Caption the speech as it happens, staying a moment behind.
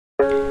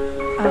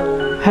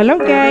Hello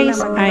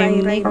guys,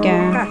 I'm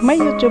Nica, my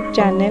YouTube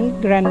channel,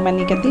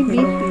 Nica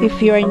TV.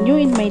 If you are new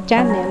in my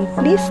channel,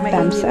 please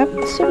thumbs up,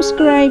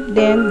 subscribe,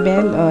 then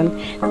bell all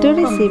to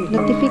receive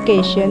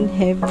notification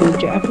have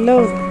video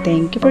upload.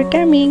 Thank you for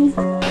coming.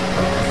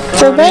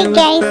 Today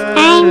guys,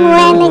 I'm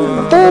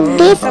gonna do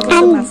this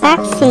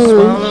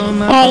unboxing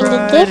early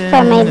gift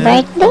for my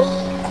birthday.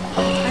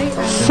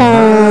 So,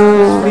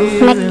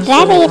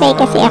 magra-ray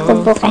kasi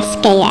ako bukas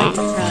kaya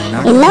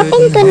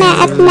inopen ko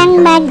na at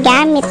nang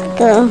magamit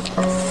ko.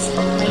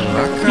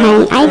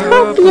 And I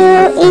hope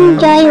you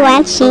enjoy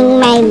watching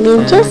my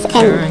videos,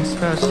 and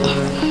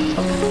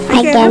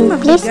again,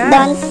 please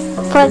don't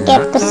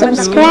forget to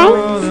subscribe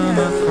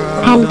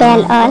and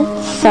bell all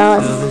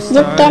so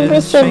you can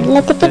receive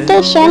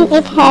notification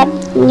if have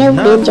new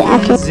video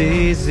upload.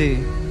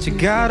 You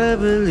gotta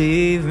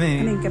believe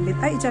me,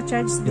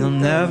 you'll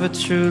never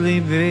truly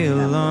be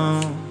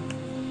alone.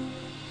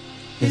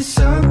 It's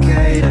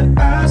okay to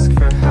ask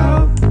for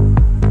help,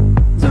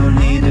 don't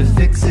need to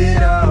fix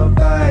it all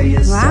by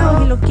yourself.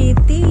 Wow, Hello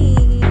Kitty!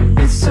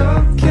 It's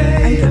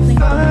okay to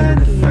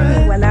find a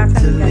friend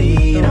to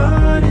lean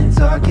on and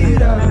talk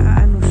it out.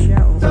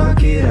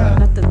 Talk it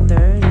out.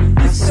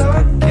 It's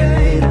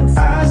okay to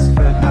ask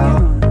for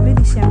help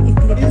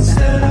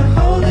instead of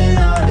holding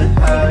on to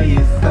how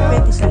you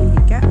felt. So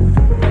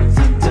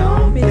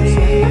don't be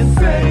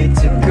afraid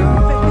to go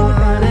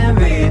on and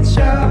reach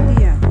out.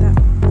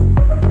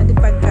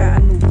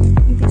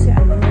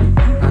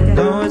 I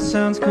know it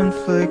sounds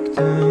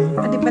conflicting,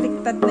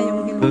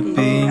 but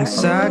being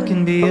sad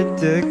can be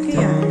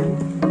addicting.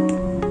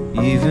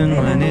 Even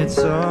when it's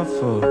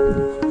awful,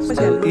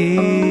 still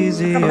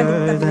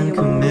easier than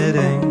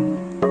committing.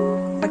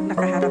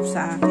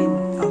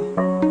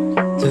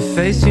 To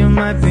face you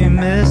might be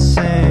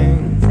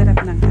missing,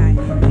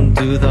 and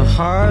do the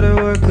harder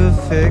work of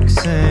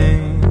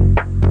fixing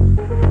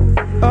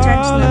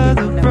all of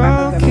the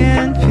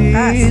broken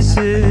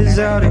pieces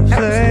out of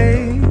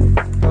play.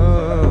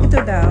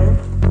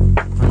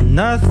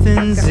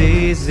 Nothing's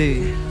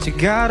easy, but you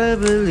gotta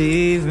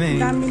believe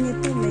me,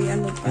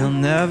 you'll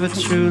never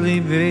truly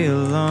be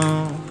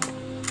alone.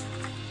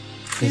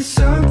 It's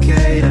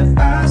okay to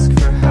ask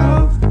for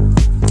help,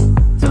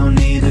 don't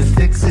need to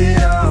fix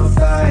it all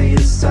by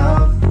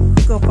yourself.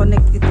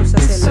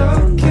 It's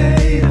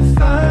okay to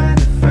find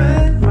a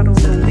friend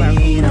to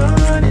lean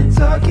on and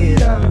talk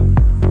it out.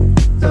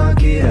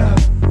 Talk it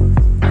out.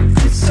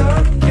 It's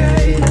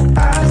okay to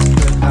ask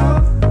for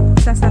help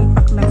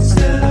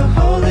instead of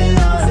holding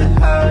on to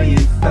how you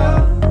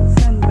felt.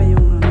 So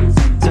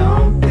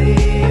don't be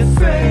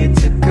afraid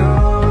to go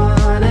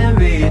on and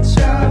reach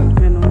out.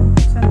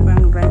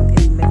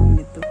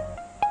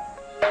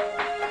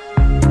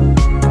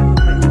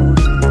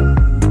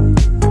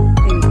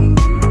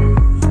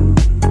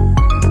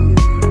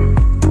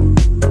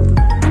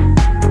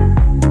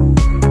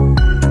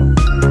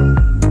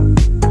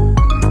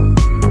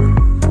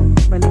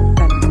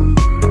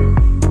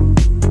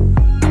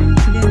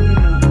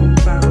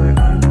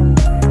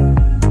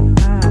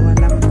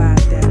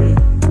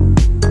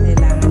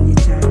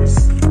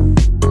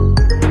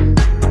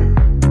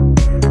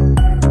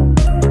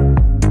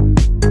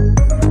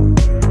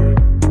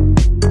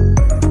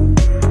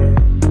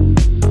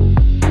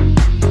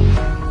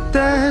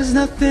 There's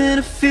nothing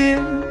to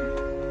fear.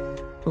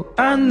 Oh,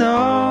 I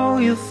know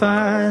you'll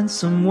find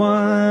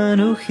someone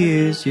who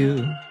hears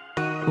you.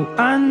 Oh,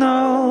 I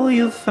know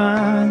you'll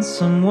find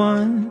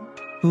someone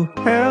who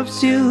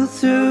helps you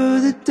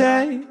through the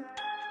day.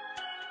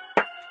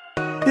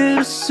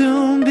 It'll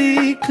soon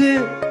be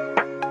clear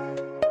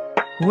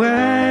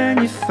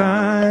when you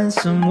find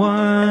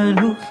someone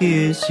who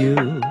hears you.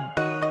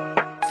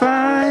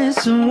 Find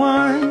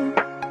someone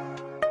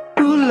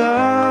who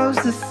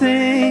loves the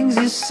things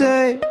you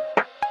say.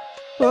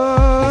 Oh.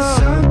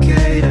 It's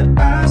okay to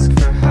ask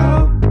for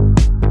help,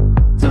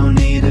 don't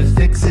need to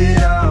fix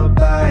it all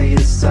by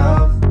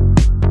yourself.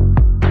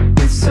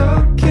 It's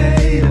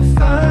okay to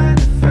find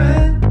a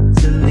friend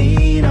to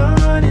lean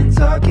on and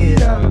talk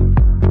it out.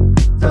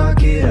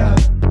 Talk it out.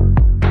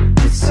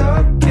 It's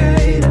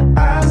okay to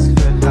ask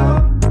for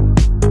help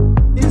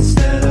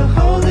instead of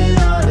holding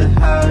on to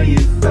how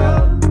you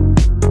felt.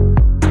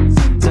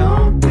 So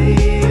don't be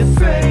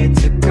afraid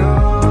to go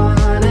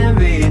on and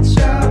reach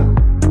out.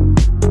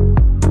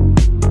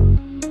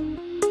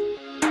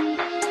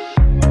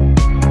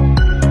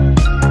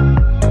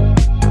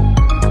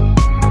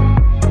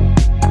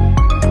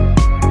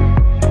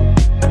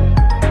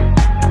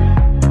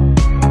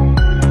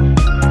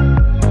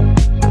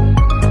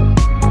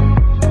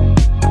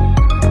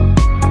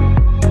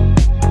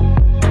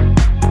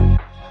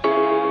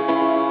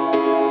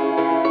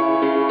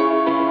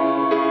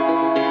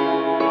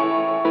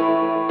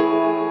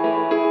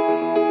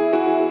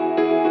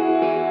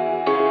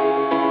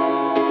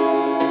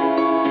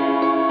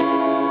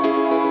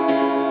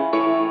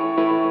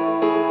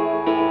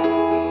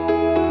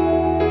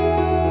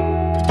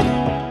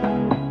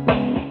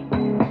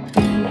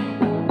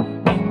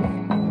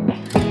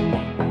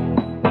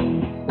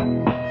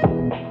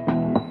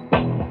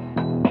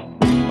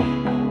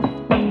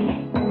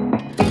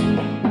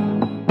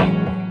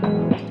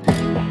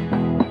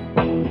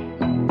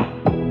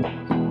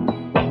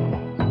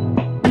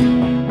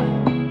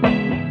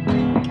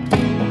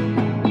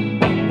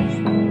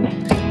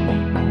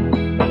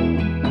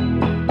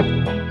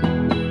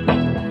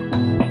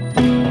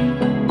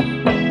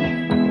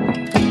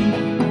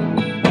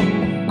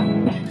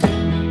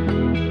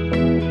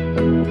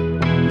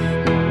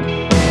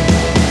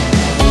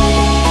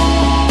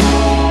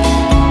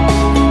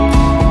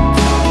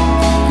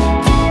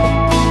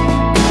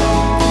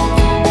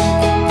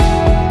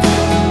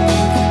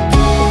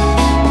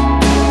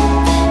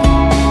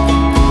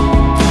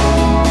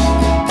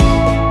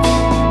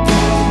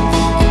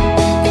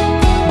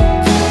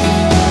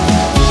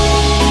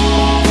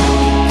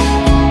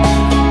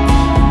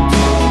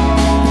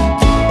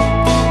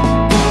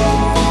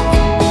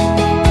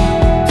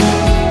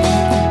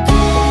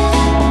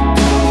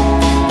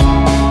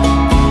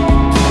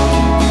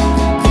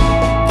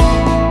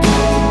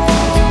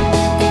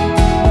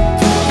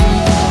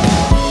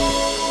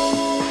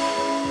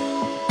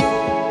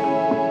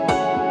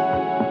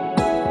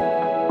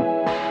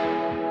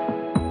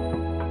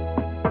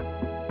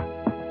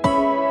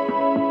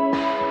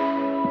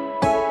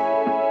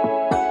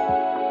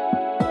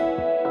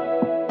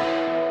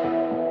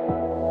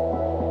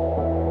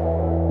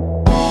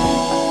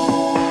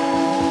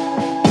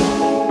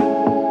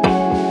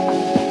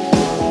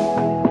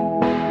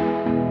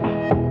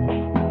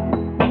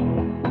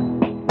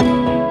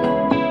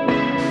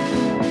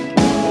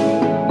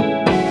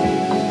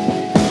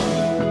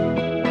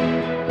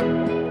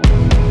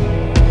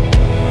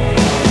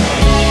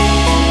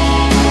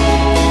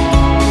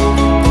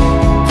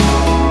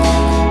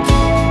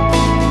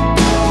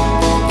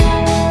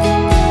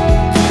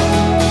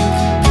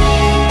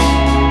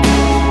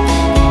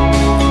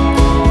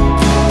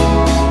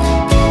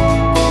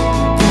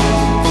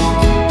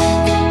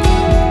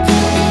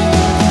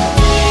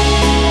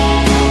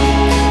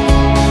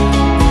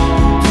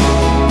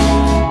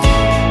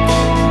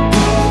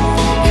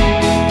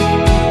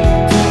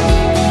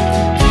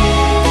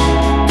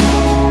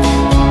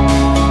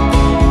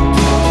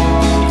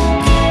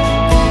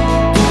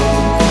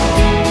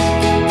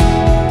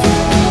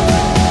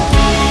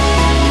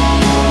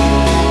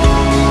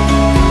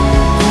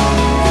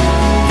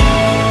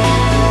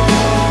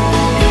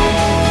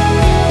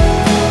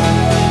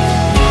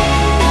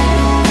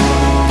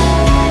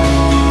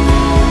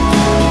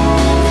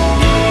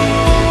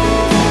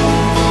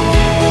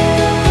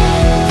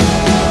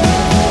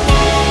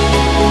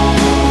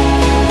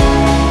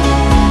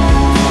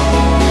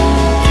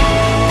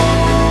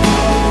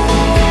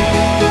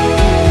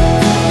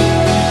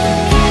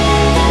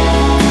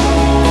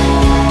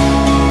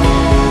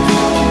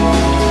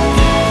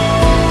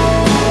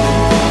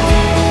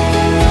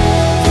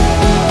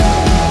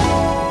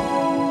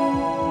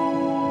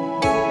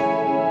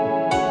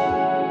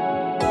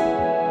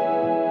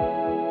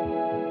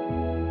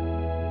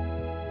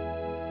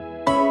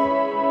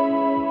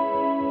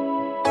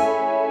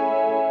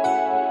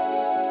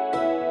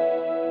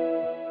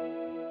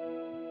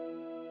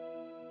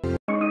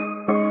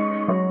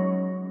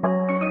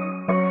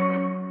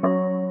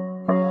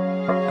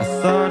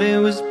 thought it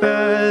was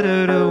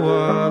better to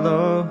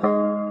wallow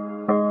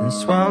and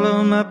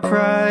swallow my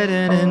pride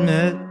and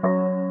admit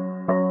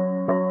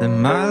that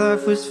my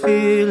life was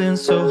feeling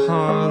so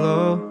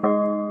hollow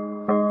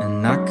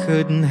and I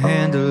couldn't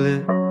handle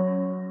it.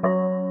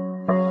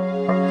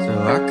 So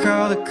I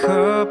called a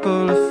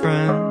couple of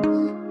friends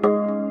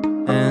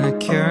and a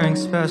caring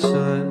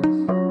specialist,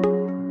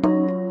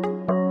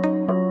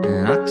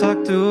 and I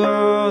talked through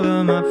all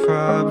of my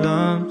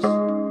problems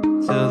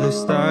till they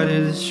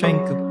started to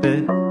shrink a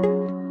bit.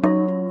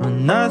 Well,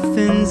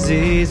 nothing's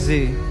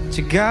easy, but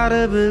you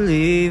gotta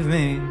believe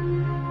me,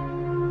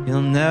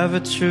 you'll never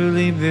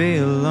truly be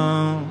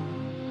alone.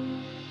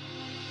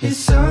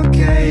 It's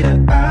okay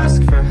to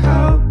ask for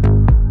help,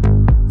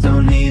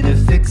 don't need to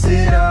fix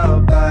it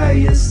all by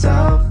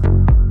yourself.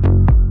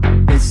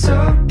 It's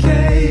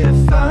okay to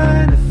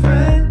find a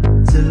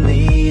friend to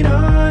lean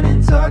on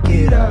and talk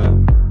it out,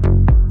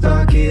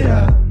 talk it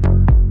out.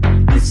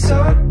 It's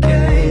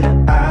okay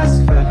to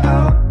ask for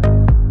help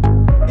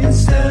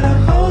instead of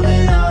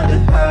holding on to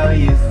how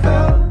you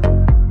felt.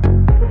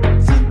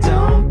 So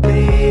don't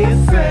be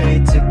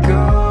afraid to go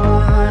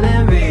on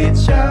and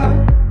reach out.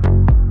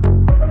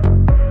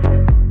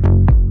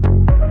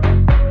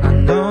 I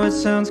know it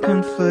sounds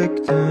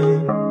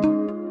conflicting,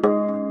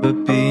 but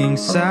being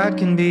sad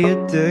can be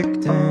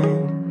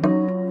addicting.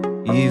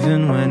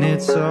 Even when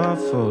it's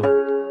awful,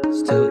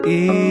 still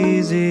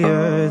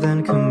easier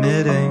than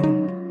committing.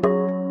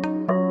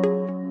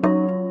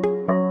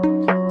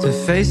 To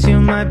face you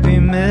might be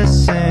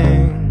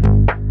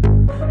missing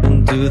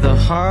and do the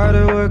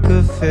harder work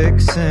of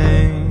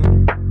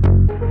fixing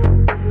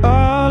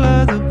all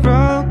of the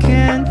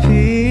broken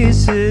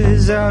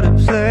pieces out of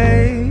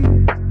place.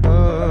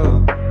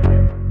 Oh.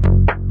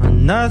 Well,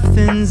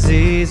 nothing's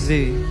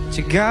easy, but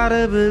you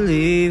gotta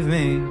believe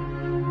me,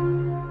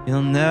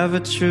 you'll never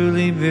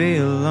truly be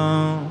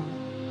alone.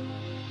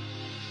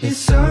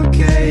 It's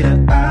okay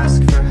to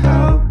ask for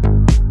help,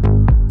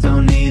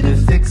 don't need to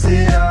fix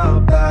it all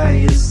by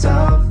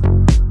yourself.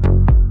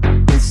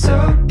 It's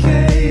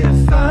okay to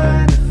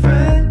find a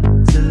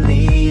friend to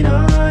lean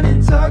on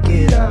and talk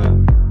it out,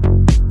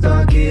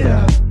 talk it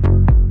out.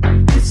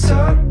 It's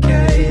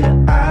okay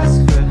to ask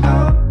for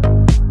help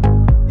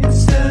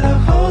instead of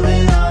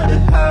holding on to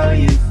how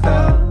you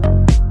felt.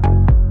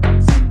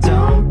 So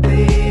don't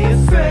be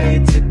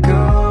afraid to go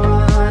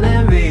on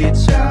and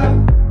reach out.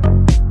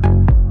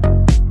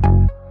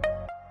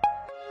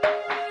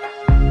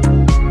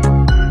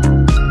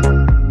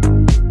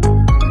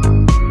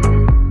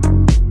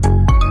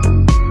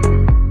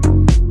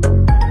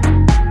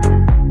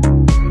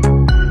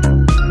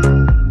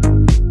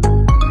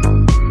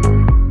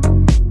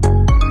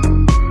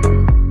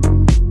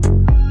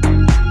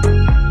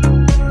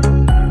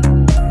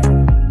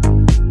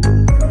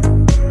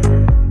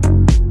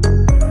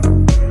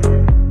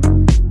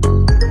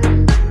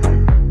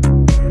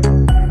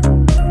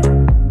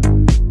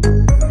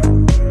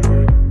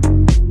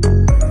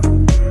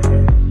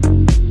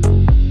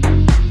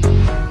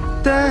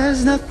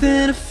 There's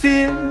nothing to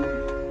fear.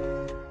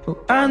 Oh,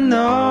 I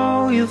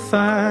know you'll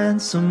find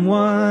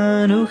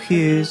someone who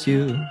hears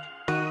you.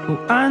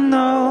 Oh, I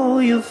know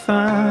you'll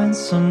find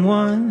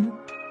someone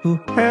who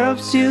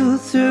helps you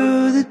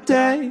through the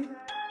day.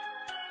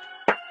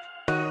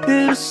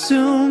 It'll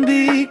soon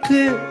be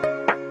clear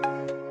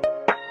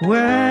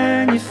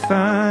when you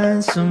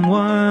find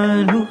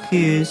someone who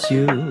hears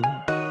you.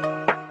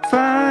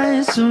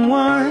 Find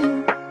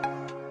someone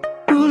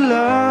who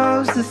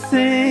loves the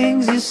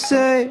things you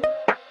say.